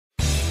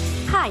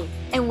Hi,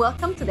 and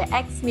welcome to the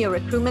XMEO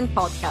Recruitment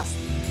Podcast,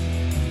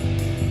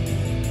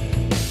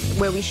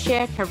 where we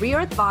share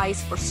career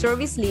advice for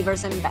service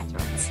leavers and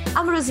veterans.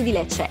 I'm Rosie Di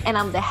Lecce, and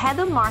I'm the head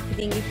of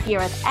marketing here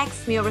at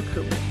XMEO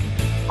Recruitment.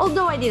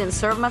 Although I didn't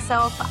serve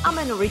myself, I'm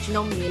an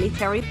original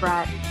military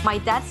brat. My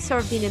dad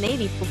served in the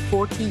Navy for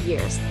 40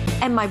 years,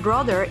 and my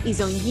brother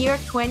is on year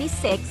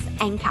 26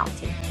 and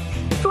counting.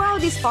 Throughout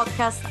this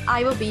podcast,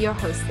 I will be your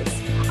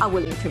hostess. I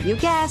will interview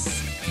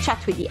guests,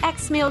 chat with the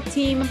XMEO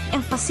team,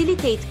 and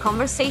facilitate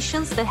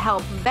conversations that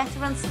help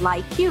veterans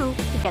like you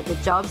to get the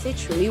jobs they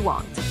truly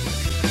want.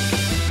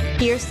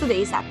 Here's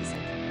today's episode.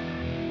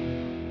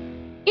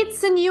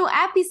 It's a new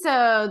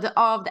episode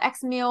of the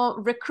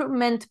XMEO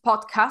Recruitment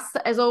Podcast.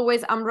 As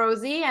always, I'm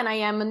Rosie, and I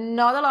am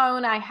not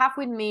alone. I have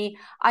with me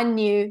a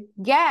new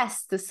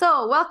guest.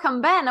 So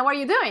welcome, Ben. How are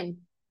you doing?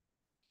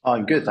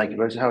 I'm good, thank you,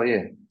 Rosie. How are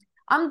you?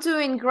 I'm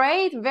doing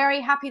great.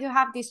 Very happy to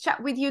have this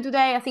chat with you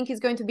today. I think it's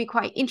going to be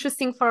quite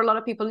interesting for a lot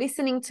of people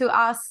listening to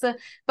us.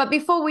 But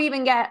before we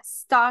even get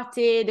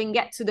started and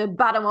get to the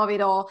bottom of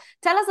it all,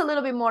 tell us a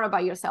little bit more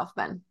about yourself,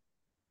 Ben.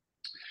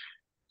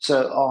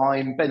 So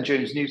I'm Ben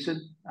Jones Newton.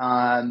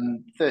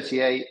 I'm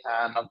 38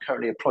 and I'm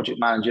currently a project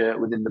manager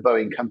within the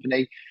Boeing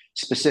company,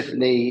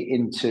 specifically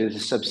into the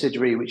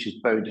subsidiary, which is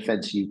Boeing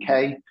Defence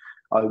UK.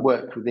 I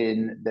work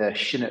within the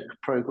Chinook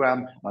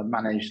program. I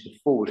manage the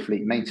forward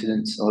fleet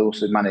maintenance. I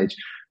also manage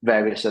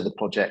various other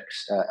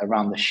projects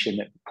around the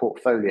Chinook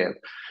portfolio.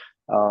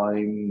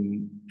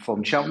 I'm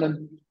from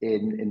Cheltenham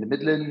in the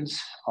Midlands.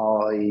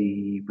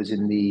 I was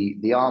in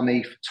the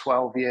Army for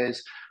 12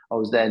 years. I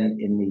was then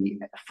in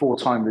the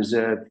full-time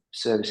reserve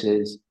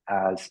services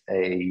as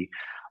a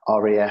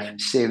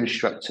RAF SEER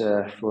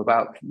instructor for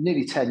about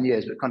nearly 10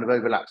 years, but kind of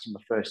overlaps in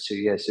the first 2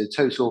 years. So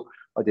total,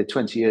 I did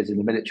 20 years in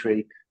the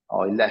military.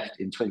 I left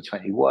in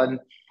 2021.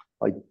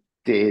 I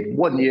did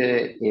 1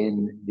 year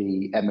in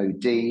the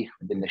MOD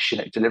within the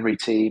Chinook delivery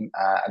team,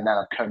 and now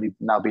I've currently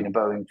been in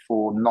Boeing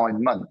for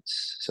 9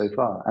 months so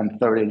far, and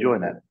thoroughly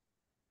enjoying it.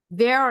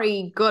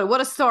 Very good.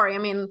 What a story. I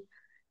mean,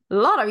 a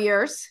lot of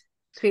years,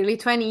 clearly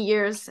 20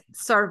 years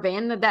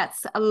serving.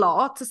 That's a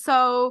lot.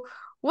 So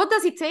what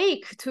does it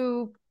take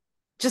to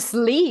just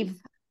leave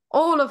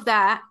all of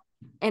that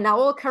and our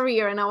whole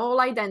career and our whole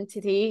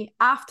identity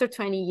after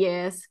 20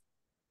 years?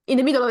 In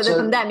the middle of the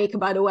pandemic,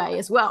 by the way,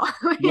 as well.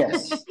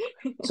 Yes.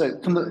 So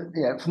from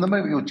the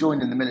moment you're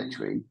joining the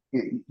military,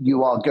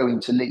 you are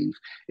going to leave.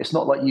 It's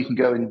not like you can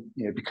go and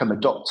become a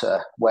doctor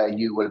where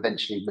you will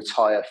eventually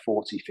retire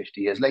 40,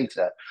 50 years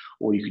later,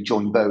 or you can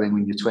join Boeing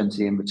when you're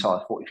 20 and retire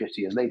 40,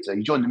 50 years later.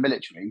 You join the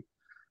military,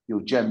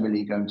 you're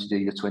generally going to do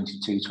your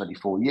 22,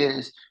 24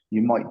 years.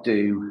 You might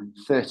do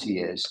 30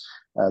 years,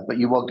 but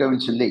you are going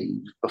to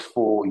leave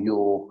before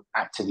your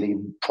actively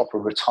proper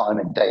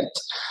retirement date.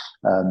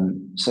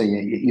 So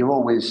you've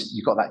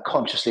got that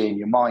consciously in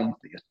your mind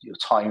that your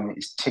time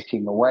is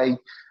ticking away,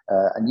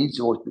 and you need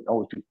to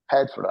always be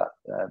prepared for that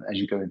as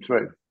you're going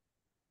through.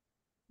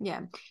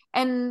 Yeah,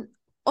 and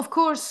of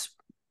course,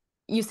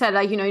 you said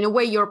that, in a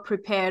way you're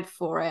prepared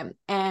for it.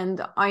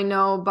 And I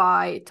know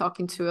by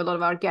talking to a lot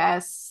of our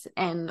guests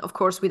and of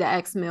course with the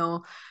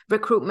XMEO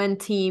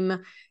recruitment team,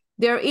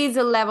 there is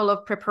a level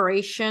of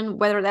preparation,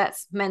 whether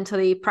that's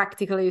mentally,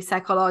 practically,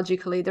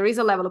 psychologically, there is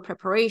a level of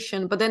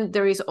preparation, but then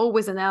there is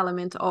always an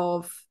element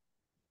of,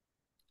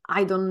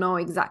 I don't know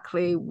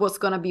exactly what's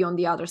going to be on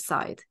the other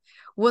side.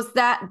 Was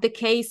that the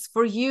case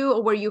for you,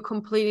 or were you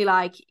completely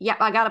like, yeah,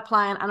 I got a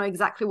plan, I know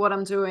exactly what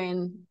I'm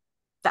doing,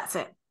 that's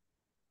it?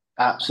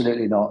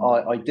 Absolutely not.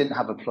 I didn't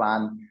have a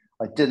plan.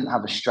 I didn't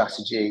have a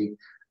strategy.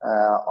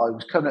 I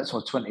was coming up to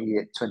a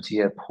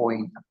 20-year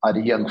point. I had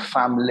a young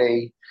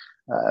family.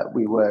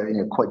 We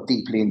were quite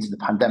deeply into the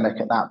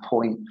pandemic at that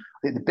point. I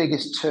think the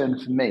biggest turn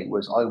for me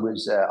was I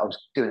was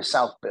doing a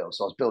self build,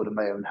 so I was building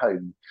my own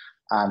home,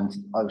 and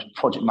I was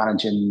project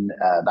managing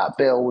that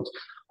build.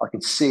 I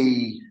could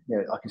see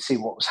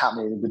what was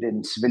happening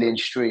within the civilian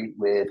industry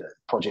with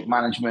project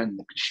management,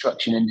 the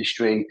construction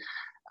industry.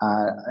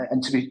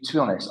 And to be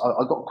honest,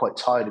 I got quite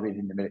tired of being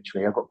in the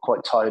military. I got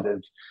quite tired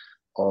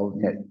of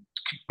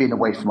being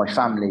away from my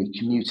family,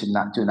 commuting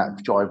doing that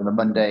drive on a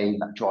Monday,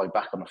 that drive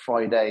back on a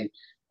Friday.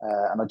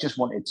 And I just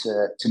wanted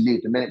to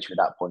leave the military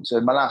at that point. So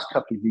in my last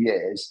couple of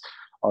years,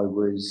 I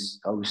was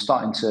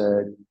starting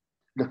to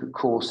look at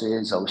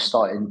courses. I was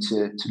starting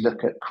to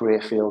look at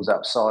career fields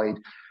outside.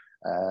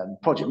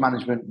 Project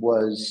management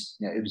was,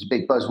 it was a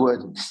big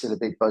buzzword. It's still a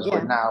big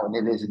buzzword now, and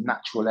it is a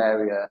natural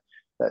area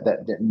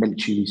that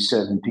military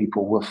serving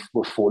people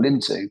will fall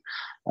into.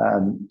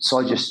 So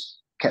I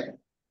just kept,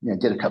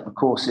 did a couple of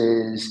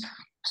courses,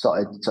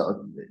 started sort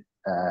of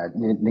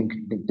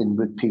LinkedIn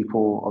with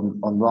people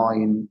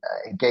online,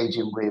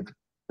 engaging with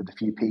a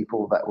few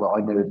people that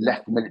I knew had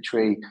left the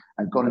military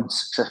and gone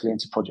successfully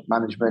into project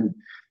management.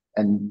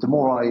 And the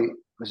more I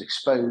was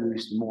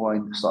exposed, the more I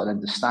started to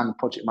understand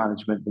project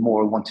management, the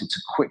more I wanted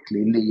to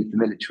quickly leave the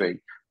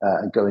military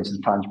and go into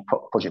the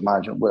project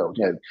management world.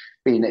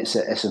 Being it's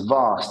a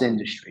vast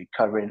industry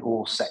covering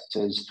all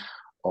sectors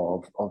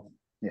of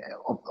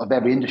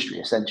every industry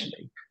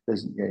essentially.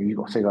 You've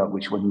got to figure out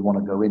which one you want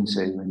to go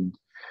into, and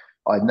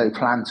I had no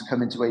plan to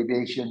come into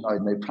aviation. I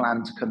had no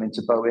plan to come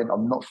into Boeing.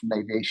 I'm not from an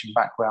aviation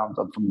background.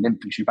 I'm from an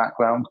infantry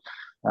background.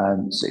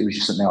 So it was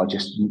just something I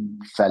just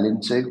fell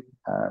into.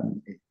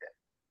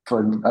 For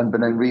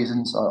unbeknown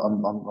reasons,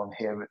 I'm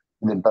here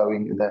in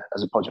Boeing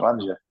as a project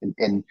manager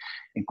in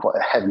quite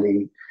a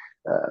heavily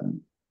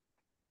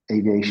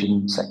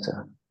aviation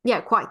sector. Yeah,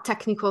 quite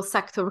technical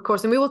sector, of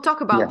course. And we will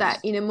talk about that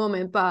in a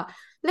moment. But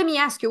let me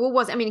ask you,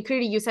 I mean,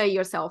 clearly you say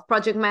yourself,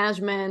 project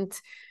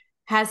management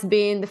has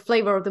been the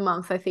flavor of the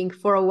month, I think,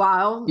 for a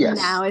while. Yes.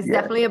 Now it's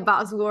definitely a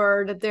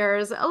buzzword.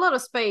 There's a lot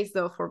of space,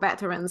 though, for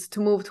veterans to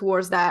move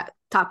towards that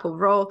type of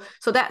role.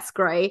 So that's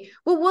great.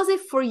 What was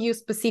it for you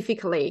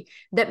specifically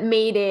that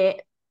made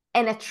it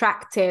an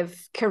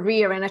attractive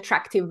career, an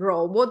attractive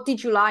role? What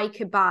did you like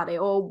about it?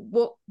 Or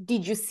what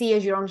did you see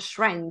as your own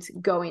strength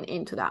going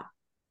into that?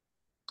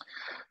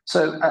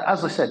 So,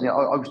 as I said,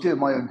 I was doing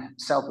my own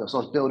self-help. So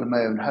I was building my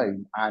own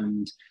home,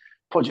 and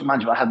project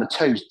management, I had my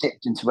toes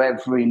dipped into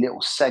every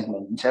little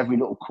segment, into every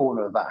little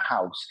corner of that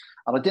house.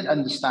 And I didn't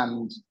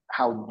understand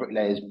how the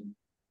bricklayers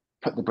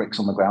put the bricks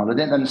on the ground. I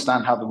didn't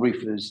understand how the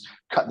roofers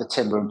cut the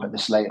timber and put the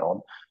slate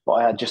on. But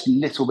I had just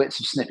little bits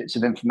of snippets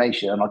of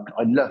information. And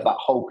I love that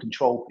whole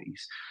control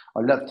piece.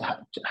 I love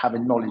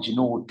having knowledge in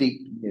all the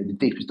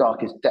deepest,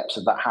 darkest depths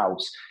of that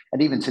house.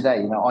 And even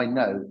today, I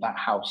know that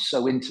house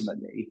so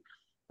intimately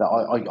that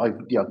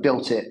I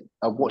built it,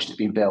 I watched it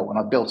being built, and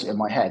I built it in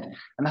my head.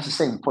 And that's the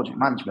same with project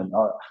management.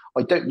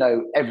 I don't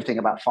know everything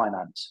about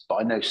finance, but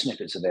I know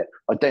snippets of it.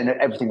 I don't know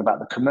everything about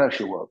the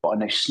commercial world, but I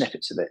know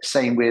snippets of it.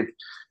 Same with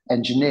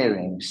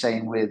engineering,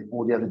 same with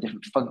all the other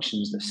different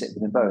functions that sit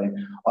within Boeing.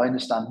 I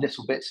understand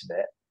little bits of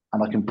it,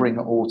 and I can bring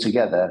it all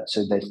together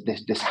so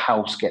this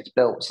house gets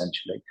built,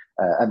 essentially.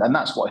 And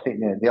that's what I think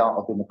the art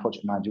of being a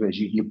project manager is.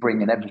 You're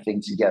bringing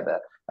everything together.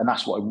 And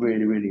that's what I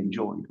really, really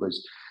enjoyed,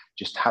 was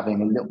just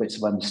having a little bit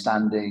of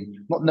understanding,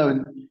 not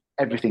knowing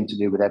everything to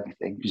do with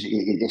everything, because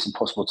it's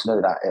impossible to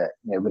know that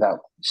without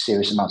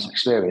serious amounts of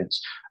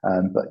experience,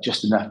 but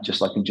just enough, just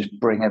so I can just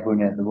bring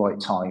everyone in at the right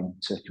time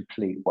to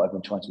complete whatever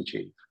I'm trying to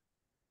achieve.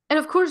 And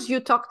of course, you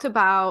talked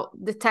about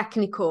the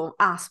technical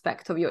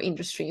aspect of your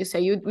industry. You say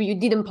you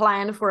didn't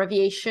plan for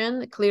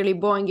aviation. Clearly,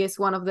 Boeing is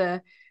one of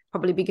the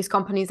probably biggest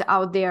companies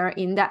out there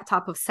in that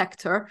type of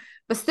sector.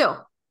 But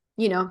still,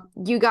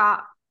 you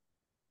got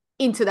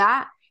into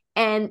that,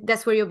 and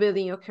that's where you're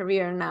building your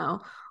career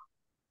now.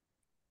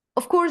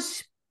 Of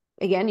course,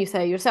 again, you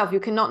say yourself, you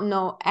cannot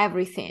know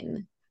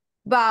everything.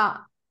 But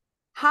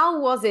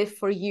how was it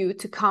for you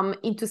to come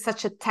into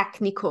such a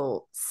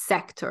technical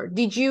sector?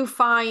 Did you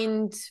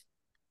find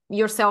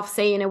yourself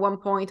saying at one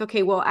point,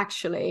 okay, well,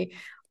 actually,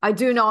 I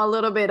do know a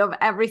little bit of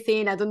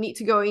everything. I don't need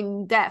to go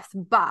in depth,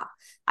 but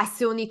I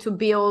still need to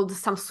build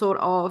some sort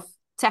of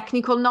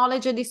technical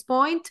knowledge at this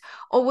point?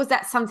 Or was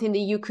that something that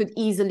you could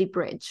easily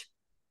bridge?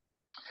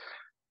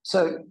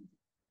 So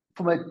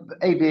from an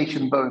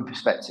aviation Boeing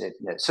perspective,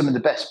 some of the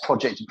best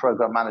project and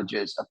program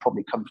managers have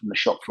probably come from the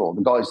shop floor,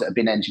 the guys that have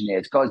been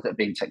engineers, guys that have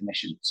been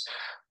technicians.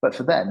 But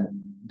for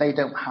them, they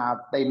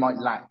might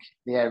lack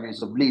the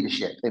areas of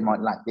leadership, they might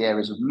lack the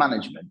areas of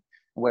management.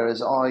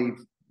 Whereas I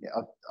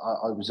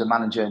was a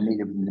manager and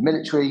leader in the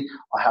military.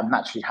 I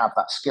naturally have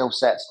that skill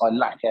set. I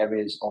lack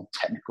areas of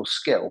technical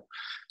skill.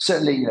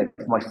 Certainly,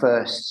 my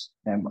first,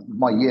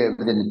 my year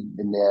within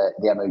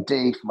the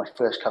MOD, for my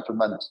first couple of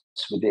months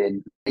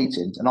within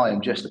meetings, and I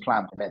am just a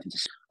plan for anything.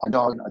 I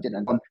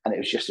didn't, and it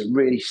was just a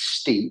really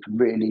steep,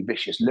 really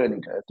vicious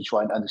learning curve to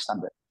try and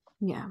understand it.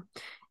 Yeah,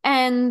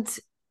 and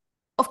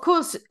of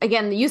course,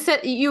 again,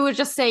 you were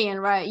just saying,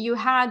 right? You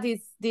had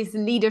these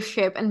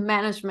leadership and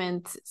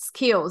management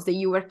skills that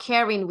you were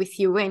carrying with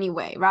you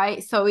anyway,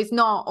 right? So it's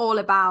not all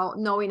about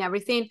knowing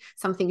everything.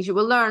 Some things you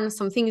will learn,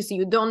 some things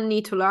you don't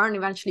need to learn.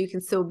 Eventually, you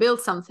can still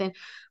build something.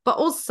 But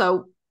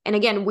also, and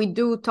again, we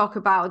do talk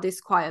about this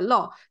quite a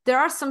lot, there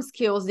are some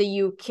skills that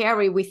you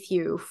carry with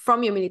you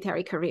from your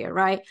military career,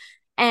 right?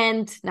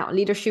 And now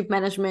leadership,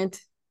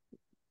 management,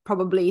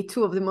 probably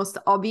two of the most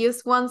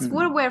obvious ones. Mm-hmm.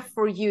 What were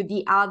for you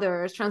the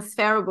other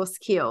transferable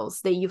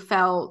skills that you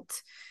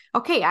felt,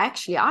 okay, I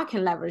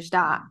can leverage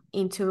that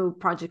into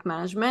project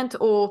management?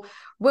 Or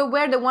what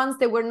were the ones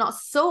that were not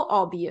so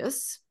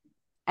obvious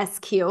as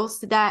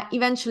skills that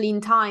eventually in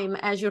time,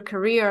 as your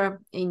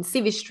career in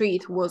Civvy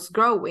Street was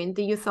growing,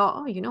 that you thought,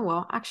 oh, you know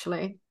what,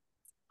 actually,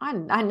 I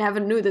never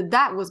knew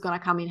that was going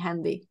to come in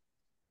handy?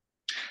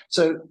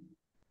 So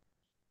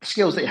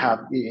skills that you have,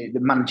 the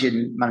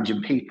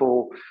managing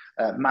people,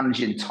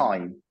 managing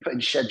time,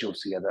 putting schedules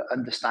together,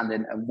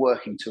 understanding and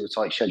working to a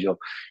tight schedule.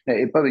 At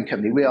Boeing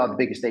Company, we are the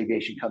biggest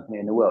aviation company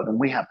in the world, and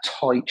we have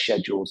tight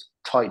schedules,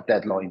 tight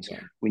deadlines. Yeah.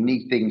 We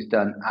need things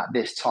done at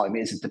this time. It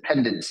is a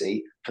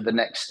dependency for the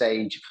next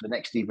stage, for the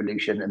next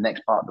evolution, and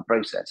next part of the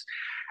process.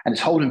 And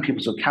it's holding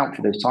people to account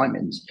for those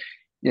timings.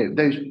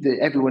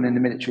 Everyone in the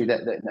military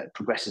that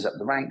progresses up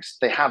the ranks,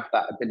 they have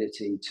that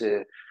ability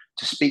to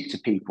speak to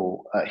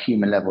people at a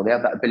human level. They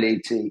have that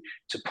ability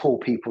to pull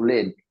people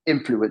in,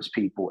 influence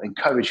people,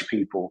 encourage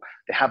people.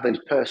 They have those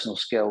personal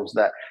skills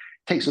that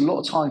takes a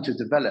lot of time to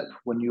develop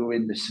when you're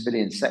in the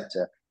civilian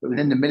sector. But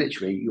within the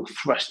military, you're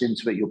thrust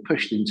into it, you're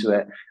pushed into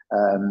it.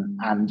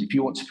 And if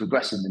you want to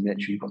progress in the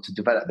military, you've got to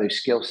develop those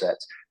skill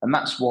sets. And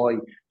that's why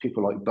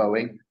people like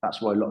Boeing,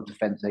 that's why a lot of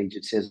defense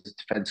agencies,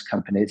 defense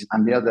companies,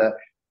 and the other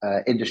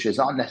industries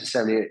aren't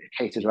necessarily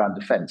catered around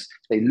defense.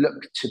 They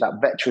look to that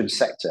veteran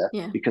sector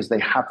because they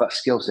have that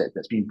skill set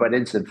that's been bred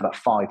into them for that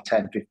 5,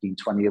 10, 15,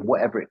 20 years,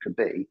 whatever it could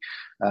be,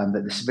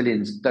 that the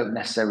civilians don't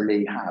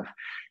necessarily have.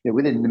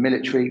 Within the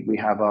military, we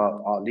have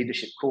our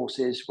leadership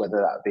courses, whether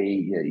that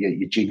be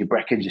your junior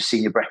Breckens, your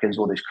senior Breckens,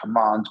 or those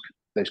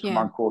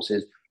command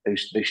courses,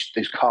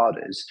 those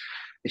cadres.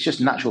 It's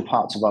just natural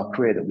parts of our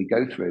career that we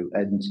go through,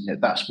 and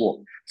that's what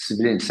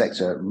civilian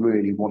sector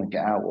really want to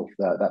get out of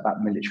that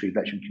military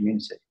veteran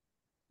community.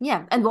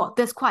 Yeah, and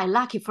that's quite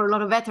lucky for a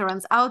lot of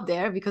veterans out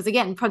there, because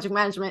again, project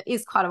management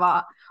is quite of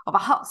a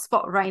hot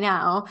spot right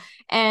now.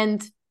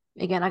 And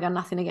again, I got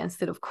nothing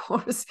against it, of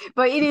course,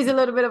 but it is a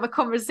little bit of a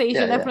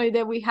conversation definitely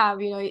that we have.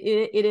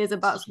 It is a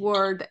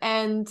buzzword,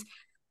 and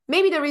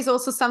maybe there is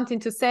also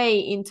something to say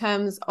in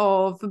terms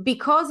of,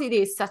 because it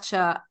is such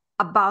a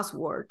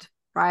buzzword,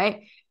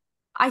 right?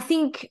 I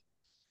think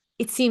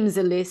it seems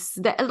at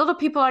least that a lot of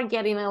people are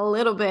getting a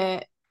little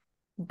bit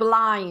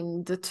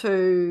blind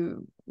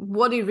to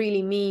what it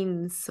really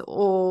means,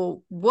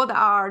 or what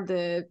are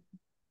the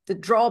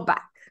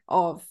drawback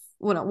of,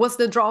 what's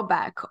the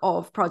drawback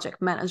of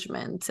project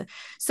management.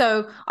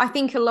 So I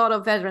think a lot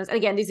of veterans, and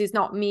again, this is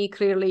not me,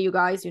 clearly, you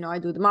guys, I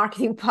do the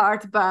marketing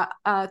part, but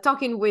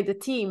talking with the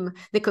team,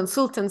 the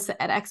consultants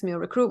at Exmeo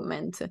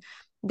Recruitment,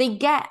 they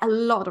get a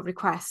lot of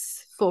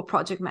requests for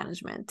project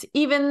management,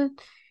 even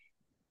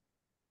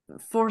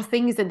for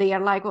things that they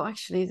are like, well,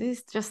 actually,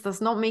 this just does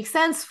not make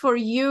sense for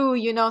you,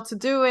 to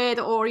do it,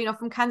 or,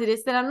 from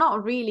candidates that are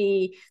not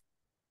really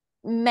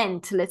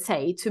meant, let's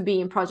say, to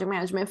be in project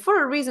management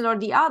for a reason or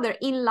the other,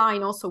 in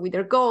line also with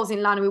their goals,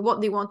 in line with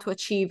what they want to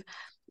achieve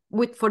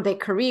for their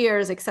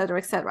careers, etc.,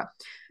 etc.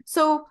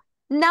 So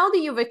now that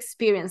you've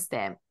experienced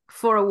them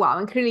for a while,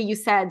 and clearly you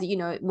said,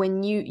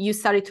 when you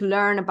started to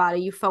learn about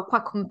it, you felt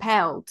quite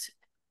compelled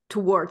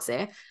towards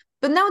it.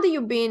 But now that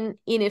you've been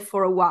in it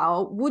for a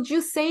while, would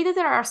you say that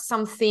there are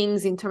some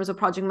things in terms of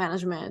project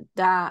management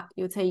that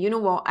you would say,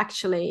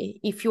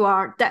 actually, if you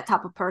are that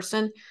type of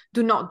person,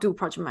 do not do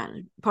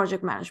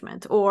project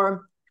management?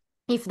 Or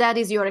if that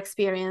is your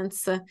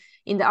experience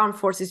in the armed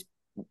forces,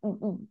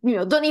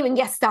 don't even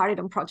get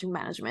started on project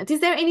management. Is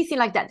there anything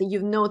like that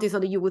you've noticed, or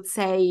that you would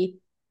say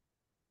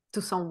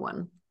to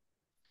someone?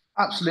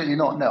 Absolutely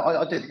not. No, I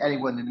don't think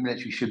anyone in the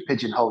military should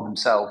pigeonhole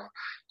themselves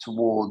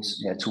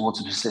towards a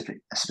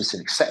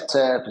specific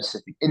sector, a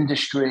specific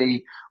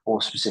industry, or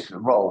a specific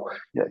role.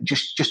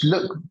 Just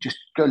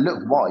go look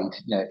wide.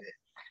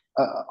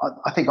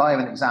 I think I am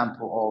an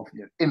example of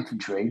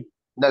infantry,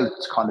 no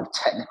kind of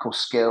technical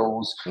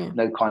skills,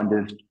 no kind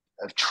of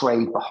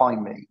trade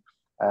behind me,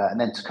 and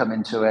then to come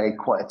into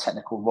quite a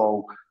technical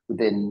role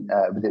within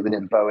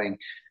Boeing,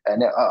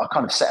 and I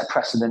kind of set a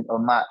precedent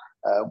on that.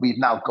 We've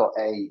now got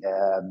a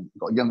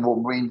young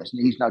Royal Marine.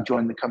 He's now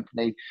joined the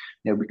company.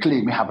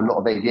 We have a lot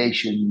of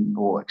aviation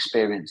or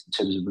experience in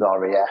terms of the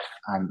RAF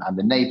and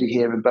the Navy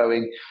here in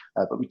Boeing,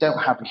 but we don't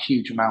have a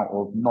huge amount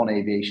of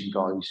non-aviation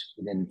guys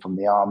from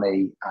the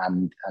Army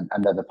and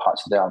other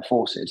parts of the armed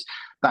forces.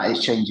 That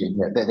is changing.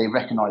 They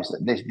recognise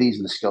that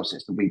these are the skill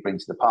sets that we bring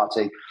to the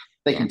party.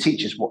 They can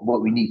teach us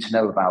what we need to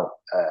know about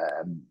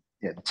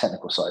the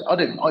technical side.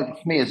 For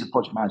me as a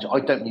project manager,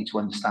 I don't need to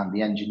understand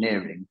the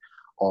engineering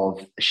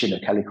of a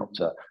Chinook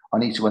helicopter. I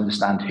need to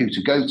understand who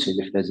to go to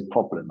if there's a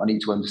problem. I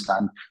need to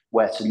understand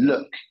where to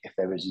look if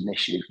there is an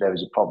issue, if there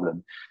is a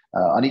problem.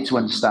 I need to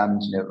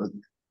understand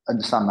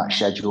that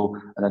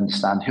schedule and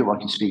understand who I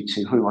can speak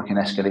to, who I can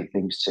escalate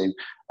things to,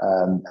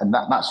 and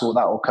that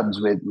all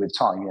comes with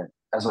time.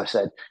 As I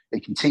said,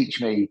 they can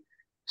teach me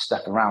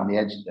stuff around the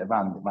edge,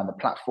 around the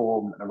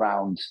platform, and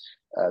around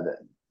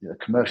the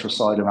commercial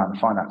side, around the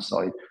finance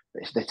side.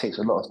 It takes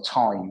a lot of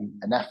time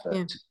and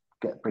effort to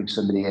bring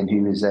somebody in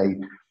who is a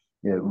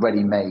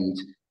ready-made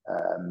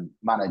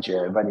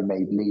manager,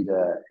 ready-made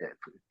leader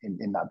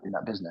in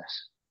that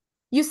business.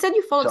 You said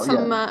you followed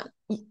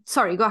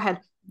sorry, go ahead.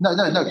 No,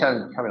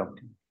 carry on.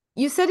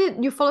 You said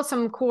you followed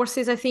some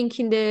courses, I think,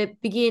 in the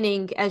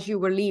beginning as you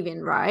were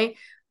leaving, right?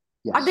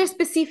 Yes. Are there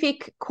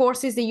specific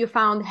courses that you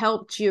found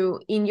helped you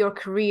in your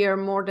career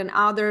more than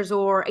others?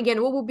 Or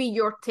again, what would be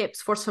your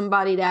tips for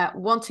somebody that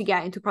wants to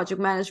get into project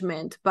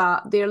management,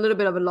 but they're a little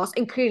bit of a loss?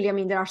 And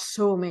clearly, there are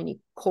so many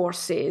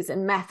courses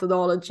and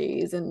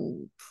methodologies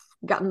and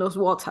God knows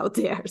what out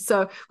there.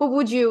 So what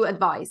would you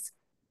advise?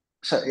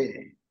 So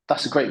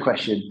that's a great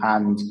question.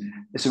 And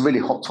it's a really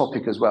hot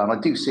topic as well. And I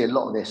do see a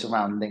lot of this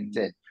around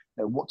LinkedIn.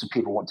 What do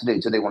people want to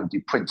do? Do they want to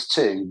do Prince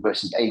 2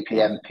 versus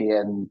APM,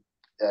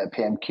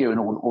 PMQ and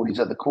all these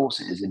other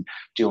courses, and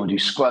do you want to do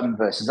Scrum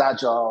versus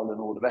Agile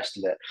and all the rest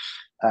of it?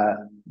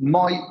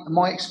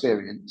 My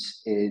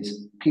experience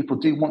is people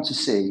do want to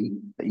see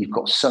that you've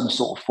got some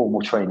sort of formal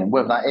training,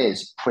 whether that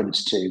is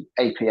Prince 2,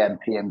 APM,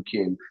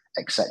 PMQ,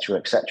 etc.,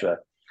 etc.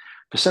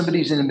 For somebody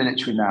who's in the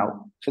military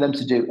now, for them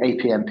to do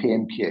APM,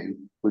 PMQ,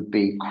 would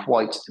be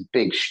quite a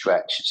big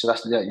stretch. So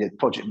that's the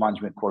project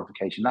management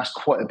qualification. That's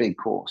quite a big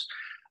course.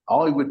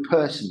 I would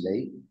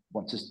personally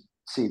want to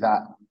see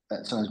that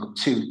someone's got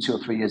two or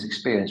 3 years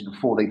experience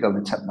before they go and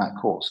attempt that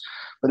course.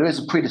 But there is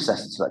a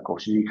predecessor to that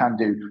course. You can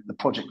do the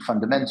project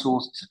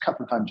fundamentals. It's a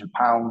couple of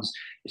 £100.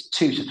 It's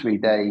 2 to 3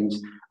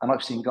 days. And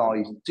I've seen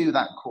guys do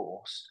that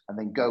course and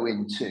then go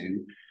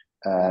into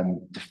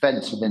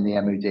defence within the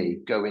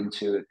MOD, go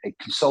into a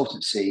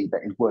consultancy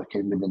that is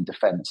working within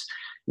defence.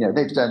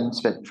 They've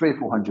spent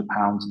 £300 or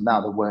 £400, and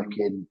now they're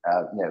working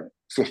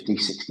 50,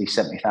 60,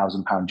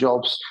 70,000 pound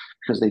jobs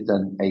because they've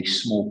done a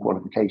small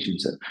qualification.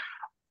 So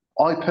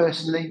I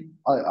personally,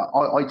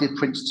 I did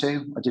Prince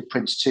 2. I did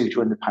Prince 2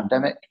 during the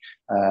pandemic.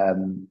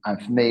 And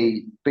for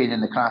me, being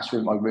in the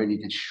classroom, I really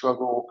did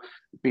struggle.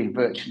 Being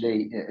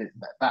virtually,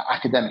 that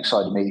academic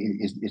side of me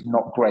is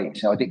not great.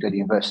 So I didn't go to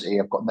university.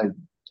 I've got no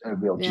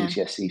real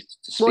GCSEs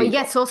to speak. Well, it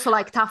gets also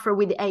like tougher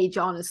with age,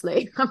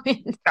 honestly. I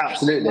mean,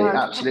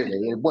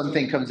 absolutely. One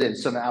thing comes in,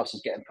 something else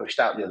is getting pushed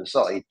out the other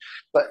side.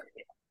 But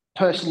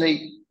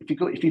personally, if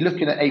you're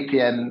looking at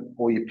APM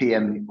or your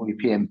PM or your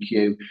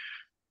PMQ,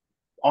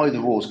 either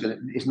or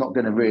is not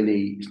going to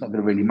really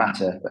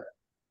matter.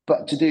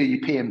 But to do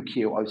your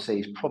PMQ, I would say,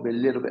 is probably a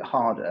little bit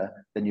harder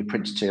than your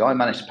Prince 2. I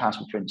managed to pass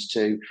my Prince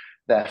 2.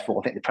 Therefore,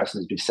 I think the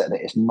precedent has been set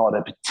that it's not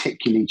a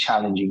particularly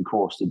challenging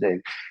course to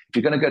do. If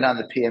you're going to go down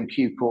the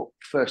PMQ course,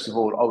 first of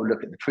all, I would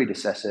look at the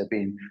predecessor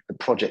being the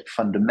project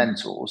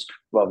fundamentals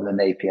rather than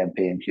APM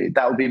PMQ.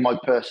 That would be my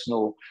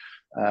personal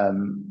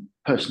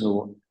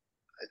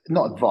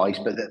not advice,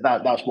 but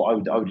that's what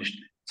I would just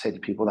say to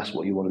people. That's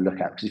what you want to look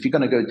at, because if you're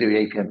going to go do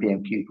the APM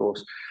PMQ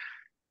course,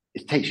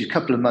 it takes you a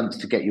couple of months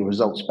to get your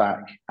results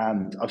back,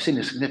 and I've seen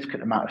a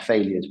significant amount of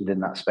failures within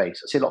that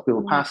space. I see a lot of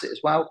people pass it as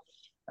well,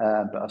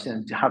 but I've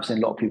seen a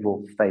lot of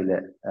people fail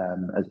it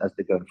as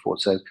they're going forward.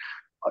 So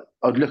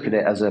I'd look at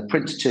it as a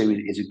Prince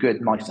 2 is a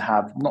good, nice to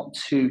have, not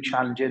too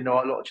challenging. There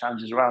are a lot of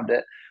challenges around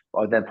it,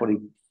 but I'd then probably,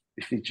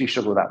 if you do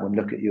struggle with that one,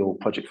 look at your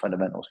project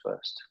fundamentals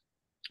first.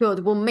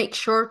 Good. We'll make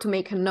sure to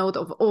make a note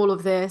of all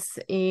of this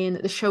in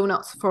the show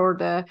notes for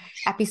the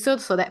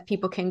episode so that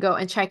people can go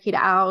and check it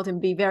out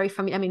and be very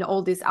familiar. I mean,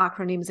 all these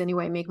acronyms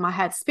anyway make my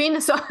head spin.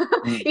 So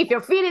if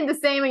you're feeling the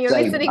same and you're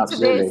listening to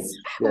this,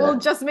 we'll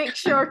just make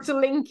sure to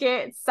link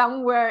it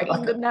somewhere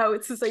in the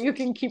notes so you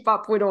can keep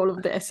up with all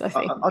of this, I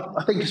think.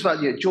 I think it's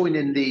about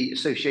joining the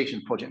Association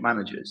of Project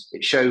Managers.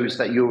 It shows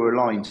that you're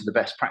aligned to the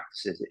best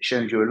practices. It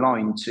shows you're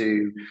aligned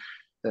to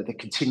the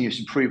continuous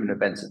improvement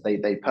events that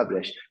they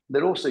publish.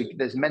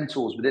 There's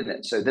mentors within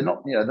it, so they're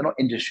not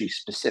industry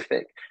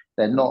specific.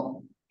 They're not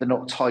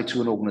tied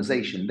to an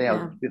organization. They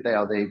are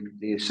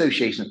the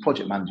Association of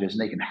Project Managers,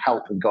 and they can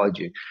help and guide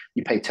you.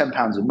 You pay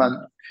 £10 a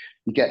month.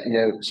 You get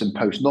some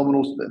post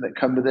nominals that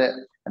come with it,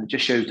 and it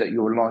just shows that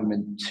your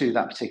alignment to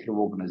that particular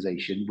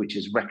organization, which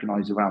is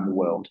recognized around the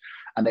world.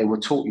 And they will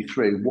talk you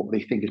through what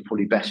they think is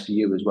probably best for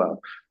you as well.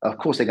 Of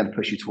course, they're going to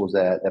push you towards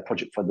their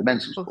project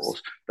fundamentals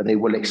course, but they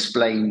will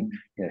explain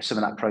some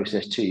of that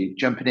process to you.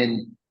 Jumping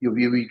in, you'll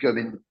be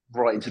going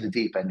right into the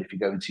deep end if you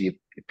go into your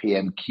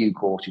PMQ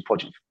course, your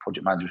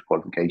project management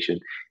qualification.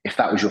 If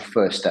that was your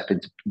first step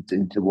into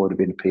the world of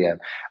being a PM, and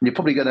you're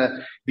probably going to,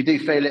 if you do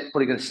fail it,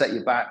 probably going to set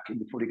you back, and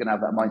you're probably going to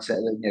have that mindset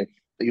that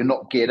that you're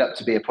not geared up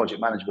to be a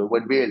project manager,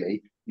 when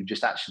really you've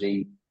just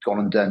actually gone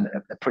and done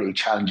a pretty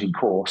challenging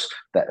course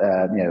that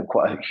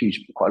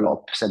quite a lot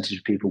of percentage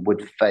of people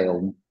would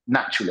fail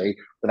naturally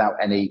without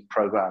any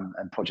program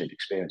and project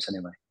experience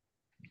anyway.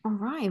 All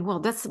right. Well,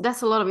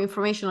 that's a lot of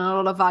information and a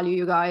lot of value,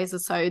 you guys.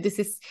 So this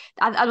is,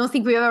 I don't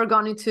think we've ever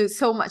gone into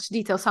so much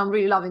detail. So I'm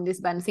really loving this,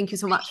 Ben. Thank you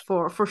so much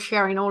for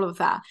sharing all of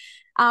that.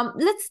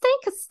 Let's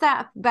take a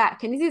step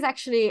back. And this is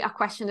actually a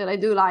question that I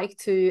do like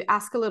to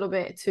ask a little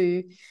bit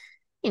to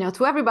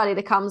everybody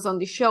that comes on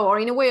the show, or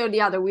in a way or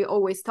the other, we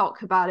always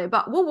talk about it.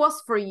 But what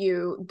was for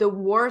you the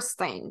worst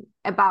thing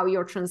about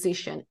your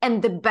transition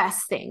and the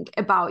best thing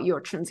about your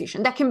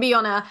transition? That can be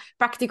on a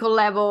practical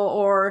level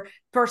or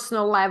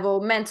personal level,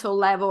 mental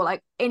level,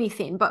 like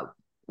anything. But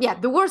yeah,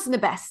 the worst and the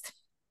best.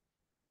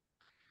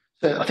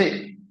 So I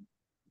think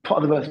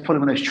probably one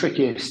of the most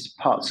trickiest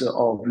parts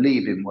of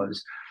leaving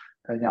was,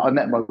 I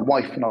met my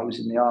wife when I was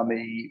in the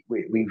army.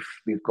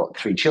 We've got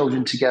 3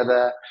 children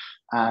together,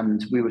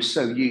 and we were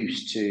so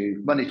used to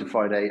Monday to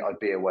Friday. I'd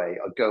be away.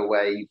 I'd go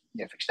away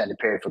for extended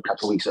period for a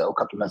couple of weeks or a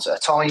couple of months at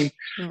a time.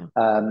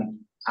 Yeah.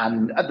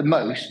 And at the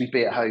most, we'd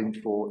be at home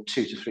for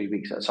 2 to 3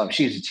 weeks at a time.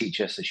 She was a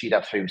teacher, so she'd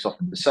have 3 weeks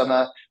off in the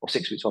summer, or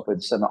 6 weeks off in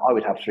the summer. I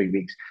would have 3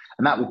 weeks,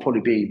 and that would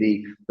probably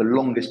be the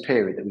longest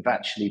period that we've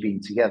actually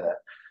been together.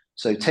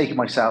 So taking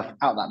myself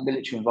out of that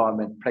military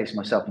environment, placing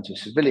myself into a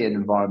civilian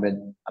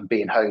environment and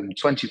being home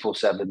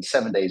 24/7,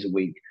 7 days a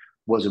week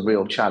was a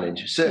real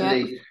challenge.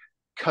 Certainly,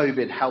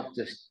 COVID helped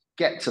us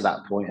get to that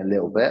point a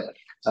little bit.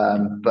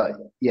 But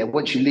yeah,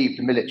 once you leave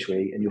the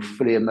military and you're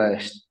fully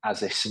immersed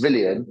as a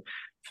civilian,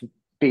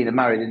 being a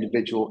married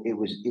individual, it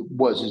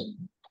was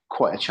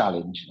quite a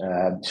challenge.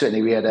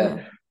 Certainly, we had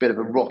a bit of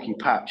a rocky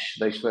patch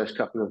those first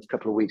couple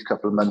of weeks,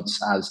 couple of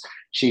months, as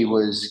she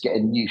was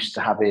getting used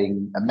to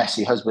having a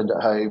messy husband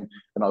at home,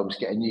 and I was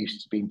getting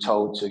used to being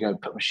told to go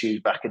put my shoes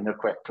back in the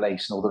correct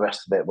place and all the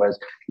rest of it. Whereas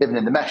living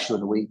in the mesh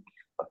during the week,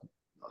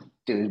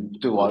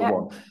 do I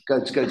want go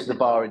to the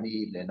bar in the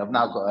evening? I've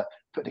now got to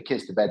put the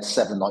kids to bed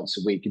 7 nights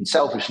a week, and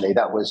selfishly,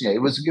 that was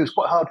it was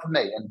quite hard for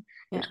me, and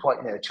it was quite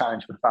a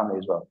challenge for the family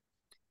as well.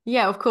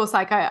 Yeah, of course.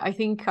 Like I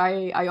think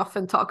I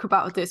often talk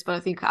about this, but I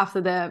think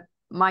after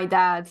my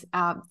dad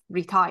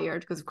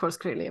retired, because of course,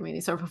 clearly, I mean,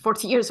 he served for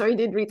 40 years, so he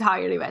did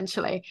retire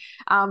eventually.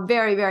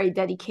 Very, very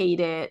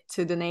dedicated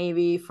to the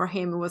Navy. For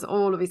him, it was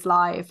all of his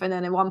life. And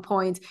then at one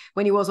point,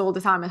 when he was all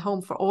the time at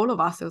home for all of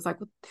us, it was like,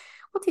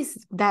 what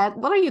is that?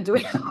 What are you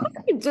doing? What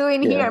are you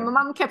doing here? My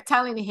mom kept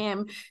telling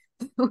him,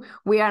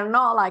 we are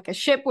not like a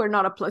ship, we're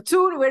not a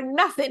platoon, we're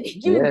nothing.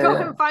 You go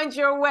and find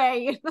your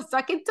way. So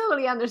I can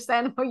totally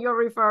understand what you're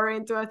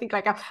referring to. I think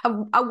like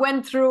I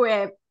went through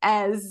it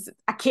as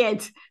a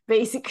kid,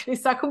 basically,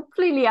 so I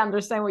completely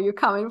understand where you're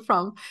coming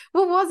from.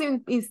 What was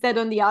instead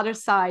on the other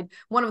side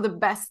one of the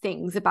best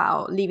things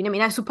about leaving? I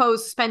mean, I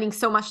suppose spending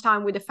so much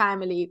time with the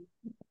family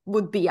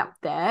would be up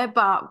there,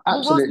 but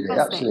absolutely.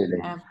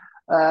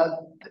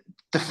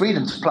 The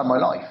freedom to plan my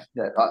life.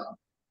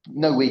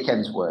 No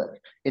weekends work.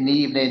 In the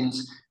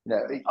evenings,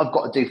 I've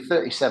got to do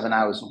 37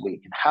 hours a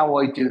week, and how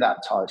I do that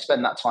time,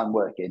 spend that time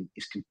working,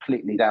 is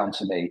completely down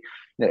to me.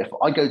 If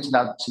I go to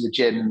the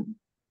gym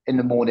in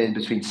the morning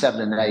between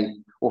 7 and 8,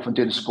 or if I'm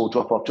doing a school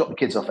drop the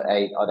kids off at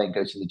 8, I then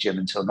go to the gym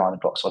until 9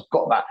 o'clock. So I've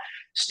got that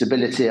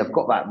stability, I've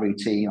got that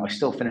routine. I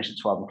still finish at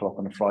 12 o'clock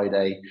on a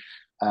Friday,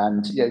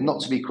 and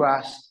not to be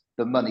crass,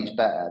 the money's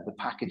better, the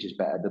package is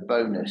better, the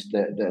bonus,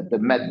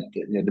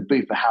 the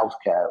booth for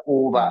healthcare,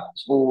 all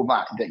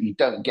that you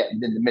don't get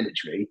within the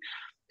military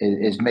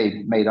is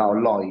made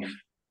our life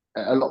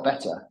a lot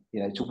better.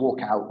 To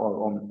walk out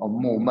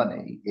on more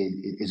money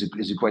is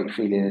a great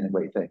feeling and a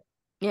great thing.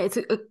 Yeah, it's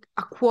a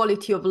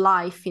quality of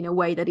life in a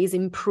way that is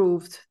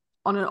improved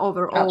on an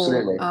overall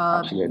Absolutely.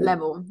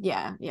 level.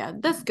 Yeah,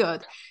 that's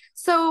good.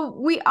 So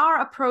we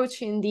are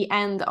approaching the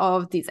end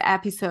of this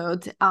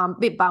episode. A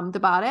bit bummed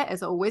about it,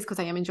 as always, because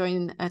I am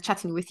enjoying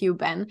chatting with you,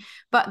 Ben.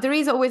 But there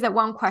is always that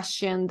one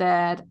question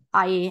that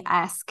I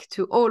ask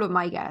to all of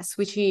my guests,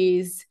 which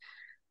is,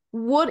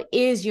 what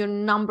is your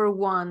number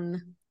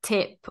one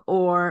tip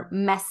or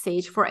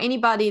message for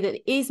anybody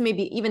that is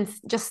maybe even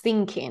just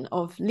thinking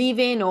of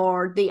leaving,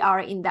 or they are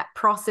in that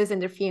process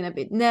and they're feeling a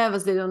bit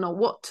nervous, they don't know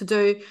what to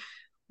do?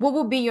 What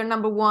would be your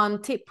number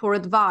one tip or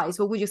advice?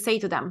 What would you say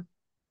to them?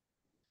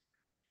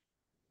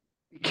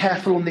 Be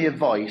careful on the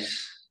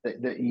advice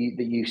that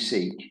you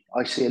seek.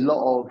 I see a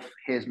lot of,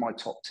 here's my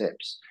top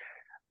tips.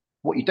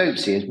 What you don't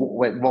see is what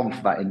went wrong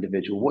for that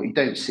individual. What you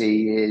don't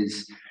see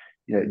is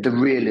the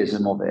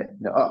realism of it.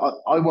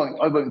 I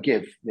won't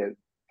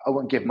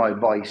give my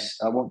advice.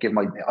 I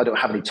don't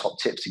have any top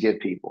tips to give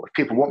people. If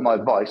people want my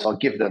advice, I'll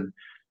give them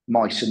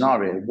my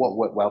scenario, what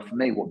worked well for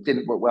me, what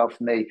didn't work well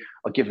for me.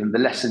 I'll give them the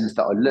lessons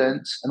that I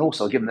learned, and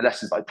also I'll give them the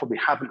lessons that I probably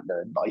haven't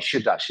learned that I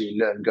should actually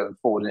learn going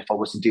forward. And if I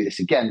was to do this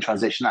again,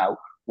 transition out,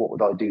 what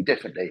would I do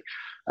differently?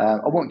 I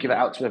won't give it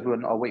out to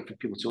everyone. I'll wait for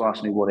people to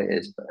ask me what it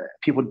is. But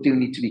people do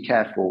need to be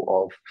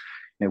careful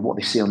of what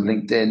they see on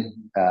LinkedIn.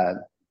 A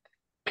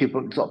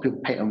lot of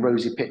people paint a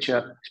rosy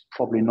picture. It's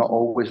probably not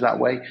always that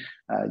way.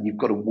 You've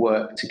got to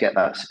work to get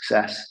that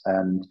success.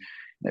 And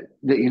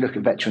you look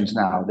at veterans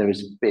now, there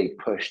is a big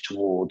push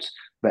towards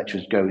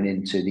veterans going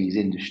into these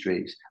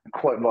industries, and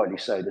quite rightly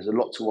so. There's a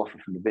lot to offer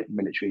from the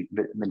military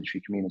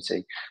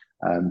community,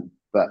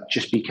 but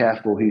just be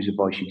careful whose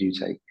advice you do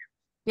take.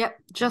 Yep,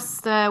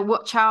 just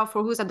watch out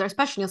for who's out there,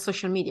 especially on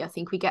social media. I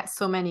think we get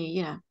so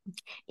many,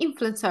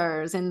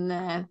 influencers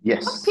and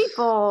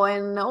people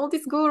and all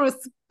these gurus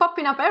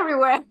popping up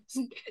everywhere.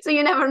 So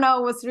you never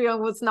know what's real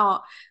and what's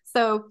not.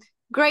 So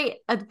great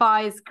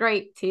advice,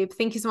 great tip.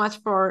 Thank you so much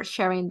for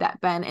sharing that,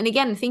 Ben. And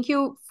again, thank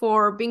you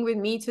for being with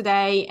me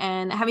today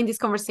and having this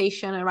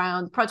conversation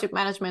around project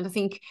management. I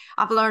think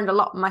I've learned a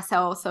lot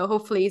myself, so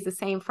hopefully it's the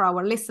same for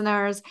our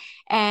listeners.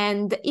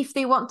 And if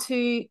they want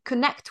to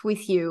connect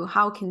with you,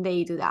 how can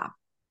they do that?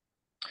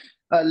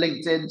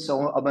 LinkedIn.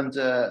 So I'm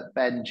under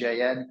Ben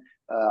JN.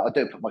 I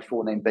don't put my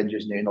full name, Ben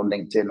Jusnoon, on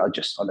LinkedIn. I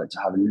like to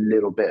have a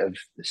little bit of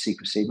the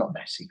secrecy, not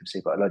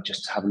secrecy, but I like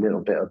just to have a little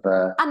bit of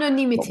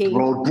anonymity.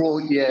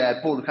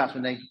 Broadcast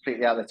my name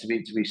completely out there to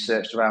be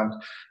searched around.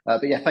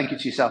 But yeah, thank you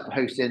to yourself for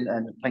hosting,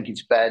 and thank you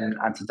to Ben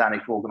and to Danny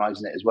for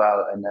organising it as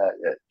well, and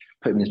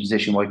putting me in this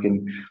position where I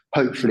can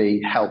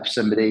hopefully help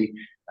somebody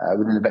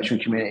within the veteran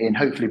community, and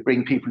hopefully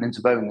bring people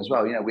into Boeing as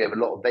well. We have a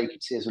lot of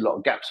vacancies, a lot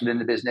of gaps within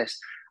the business.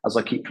 As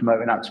I keep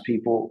promoting out to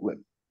people,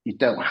 you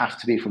don't have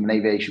to be from an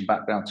aviation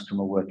background to come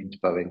and work into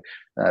Boeing.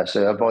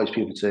 So I advise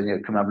people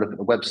to come and have a look at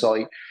the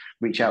website,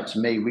 reach out to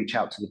me, reach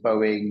out to the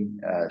Boeing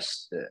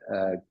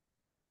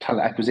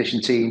talent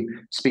acquisition team,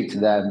 speak to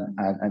them,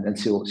 and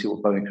see what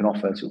Boeing can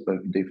offer, see what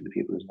Boeing can do for the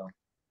people as well.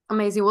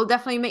 Amazing. We'll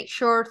definitely make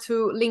sure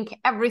to link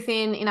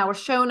everything in our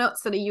show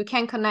notes so that you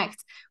can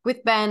connect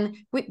with Ben,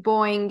 with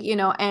Boeing,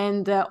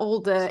 and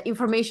all the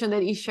information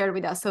that he shared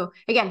with us. So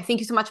again, thank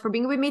you so much for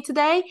being with me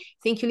today.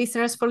 Thank you,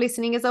 listeners, for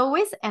listening as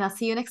always, and I'll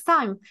see you next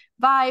time.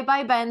 Bye.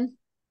 Bye, Ben.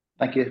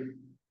 Thank you.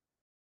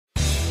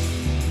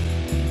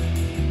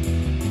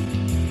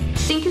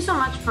 Thank you so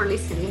much for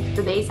listening to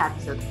today's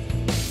episode.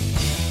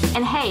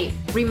 And hey,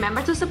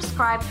 remember to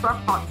subscribe to our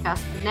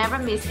podcast to never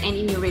miss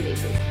any new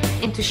releases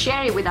and to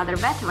share it with other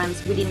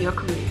veterans within your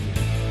community.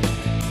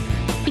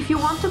 If you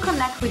want to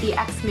connect with the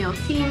ex-mil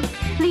team,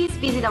 please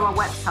visit our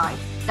website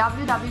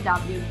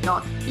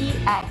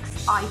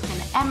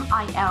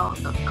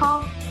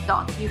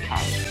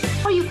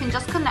www.ex-mil.co.uk, or you can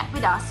just connect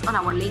with us on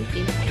our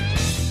LinkedIn page.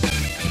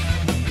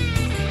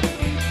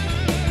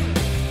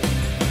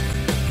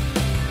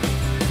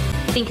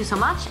 Thank you so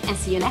much and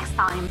see you next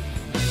time.